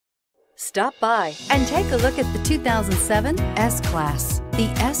Stop by and take a look at the 2007 S-Class. The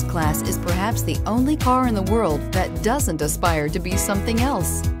S-Class is perhaps the only car in the world that doesn't aspire to be something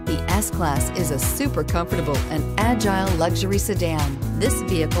else. The S-Class is a super comfortable and agile luxury sedan. This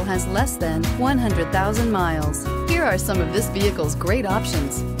vehicle has less than 100,000 miles. Here are some of this vehicle's great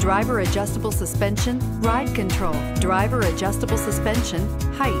options: driver adjustable suspension, ride control, driver adjustable suspension,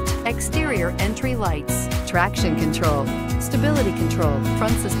 height, exterior entry lights, traction control, stability control,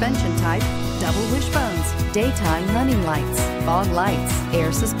 front suspension type, double wishbones, daytime running lights, fog lights,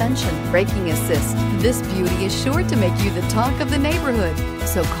 air suspension, braking assist. This beauty is sure to make you the talk of the neighborhood.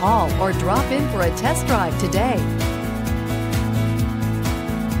 So call or drop in for a test drive today.